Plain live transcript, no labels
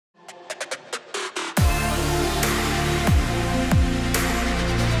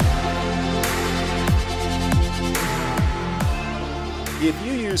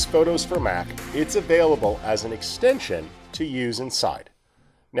use Photos for Mac, it's available as an extension to use inside.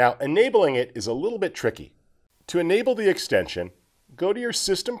 Now, enabling it is a little bit tricky. To enable the extension, go to your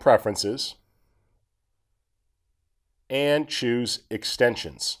System Preferences and choose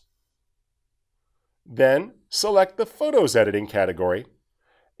Extensions. Then select the Photos Editing category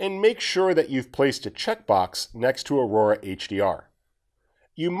and make sure that you've placed a checkbox next to Aurora HDR.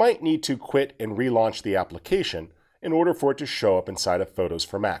 You might need to quit and relaunch the application in order for it to show up inside of Photos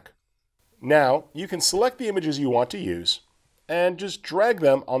for Mac. Now, you can select the images you want to use and just drag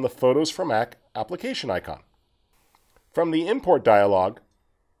them on the Photos for Mac application icon. From the Import dialog,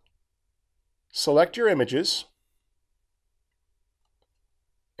 select your images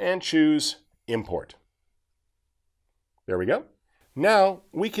and choose Import. There we go. Now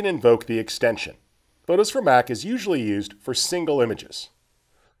we can invoke the extension. Photos for Mac is usually used for single images.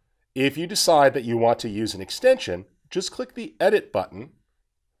 If you decide that you want to use an extension, just click the Edit button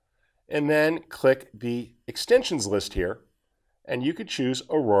and then click the Extensions list here, and you could choose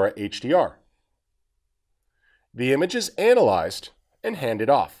Aurora HDR. The image is analyzed and handed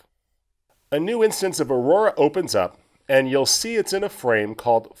off. A new instance of Aurora opens up, and you'll see it's in a frame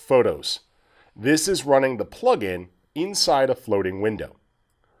called Photos. This is running the plugin inside a floating window.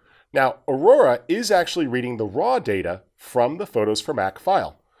 Now, Aurora is actually reading the raw data from the Photos for Mac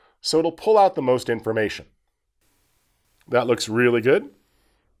file, so it'll pull out the most information. That looks really good.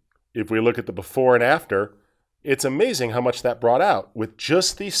 If we look at the before and after, it's amazing how much that brought out with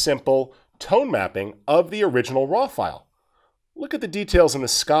just the simple tone mapping of the original raw file. Look at the details in the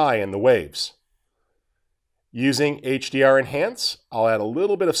sky and the waves. Using HDR Enhance, I'll add a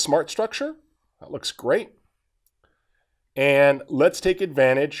little bit of smart structure. That looks great. And let's take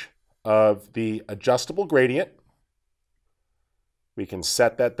advantage of the adjustable gradient. We can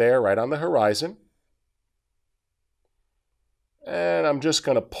set that there right on the horizon. And I'm just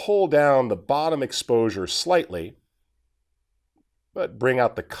going to pull down the bottom exposure slightly, but bring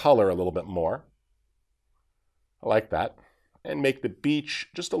out the color a little bit more. I like that. And make the beach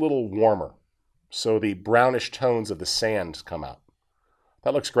just a little warmer, so the brownish tones of the sand come out.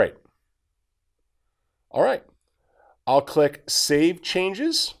 That looks great. All right. I'll click Save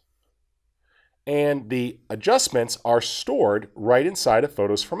Changes, and the adjustments are stored right inside of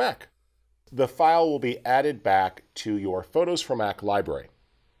Photos for Mac. The file will be added back to your Photos for Mac library.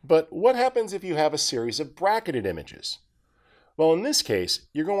 But what happens if you have a series of bracketed images? Well, in this case,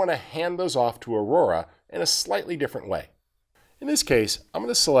 you're going to want to hand those off to Aurora in a slightly different way. In this case, I'm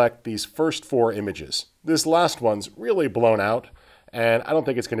going to select these first 4 images. This last one's really blown out, and I don't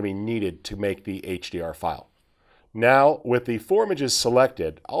think it's going to be needed to make the HDR file. Now, with the 4 images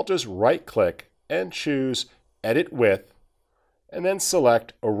selected, I'll just right-click and choose Edit With, and then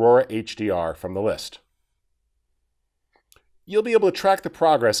select Aurora HDR from the list. You'll be able to track the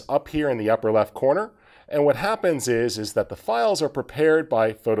progress up here in the upper left corner, and what happens is that the files are prepared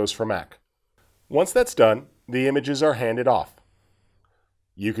by Photos for Mac. Once that's done, the images are handed off.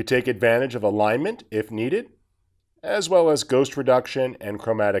 You could take advantage of alignment if needed, as well as ghost reduction and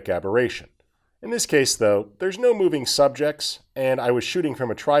chromatic aberration. In this case, though, there's no moving subjects, and I was shooting from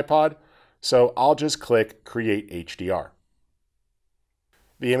a tripod, so I'll just click Create HDR.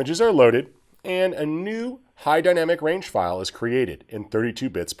 The images are loaded, and a new high dynamic range file is created in 32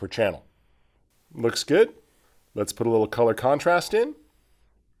 bits per channel. Looks good. Let's put a little color contrast in,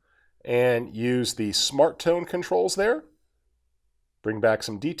 and use the Smart Tone controls there. Bring back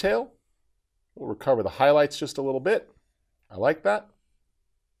some detail. We'll recover the highlights just a little bit. I like that.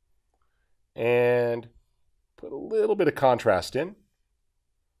 And put a little bit of contrast in.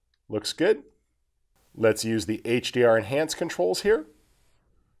 Looks good. Let's use the HDR Enhance controls here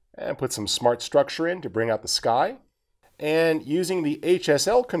and put some smart structure in to bring out the sky. And using the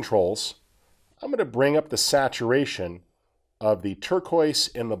HSL controls, I'm going to bring up the saturation of the turquoise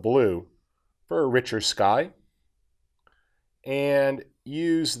and the blue for a richer sky, and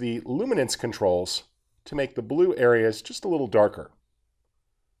use the luminance controls to make the blue areas just a little darker.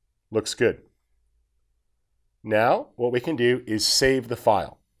 Looks good. Now, what we can do is save the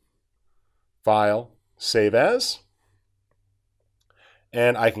file. File, Save As,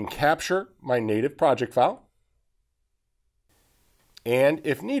 and I can capture my native project file, and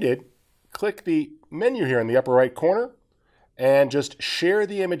if needed, click the menu here in the upper right corner and just share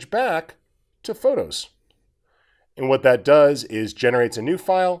the image back to Photos. And what that does is generates a new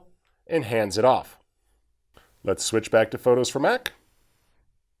file and hands it off. Let's switch back to Photos for Mac.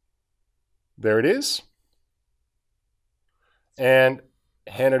 There it is. And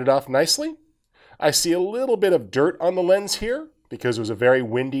handed it off nicely. I see a little bit of dirt on the lens here because it was a very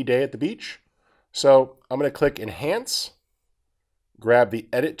windy day at the beach. So I'm going to click Enhance, grab the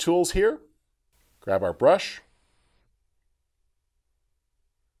edit tools here, grab our brush,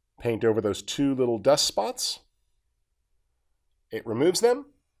 paint over those two little dust spots. It removes them,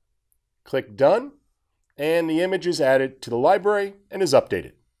 click Done, and the image is added to the library and is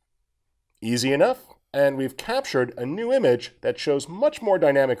updated. Easy enough, and we've captured a new image that shows much more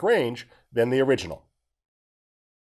dynamic range than the original.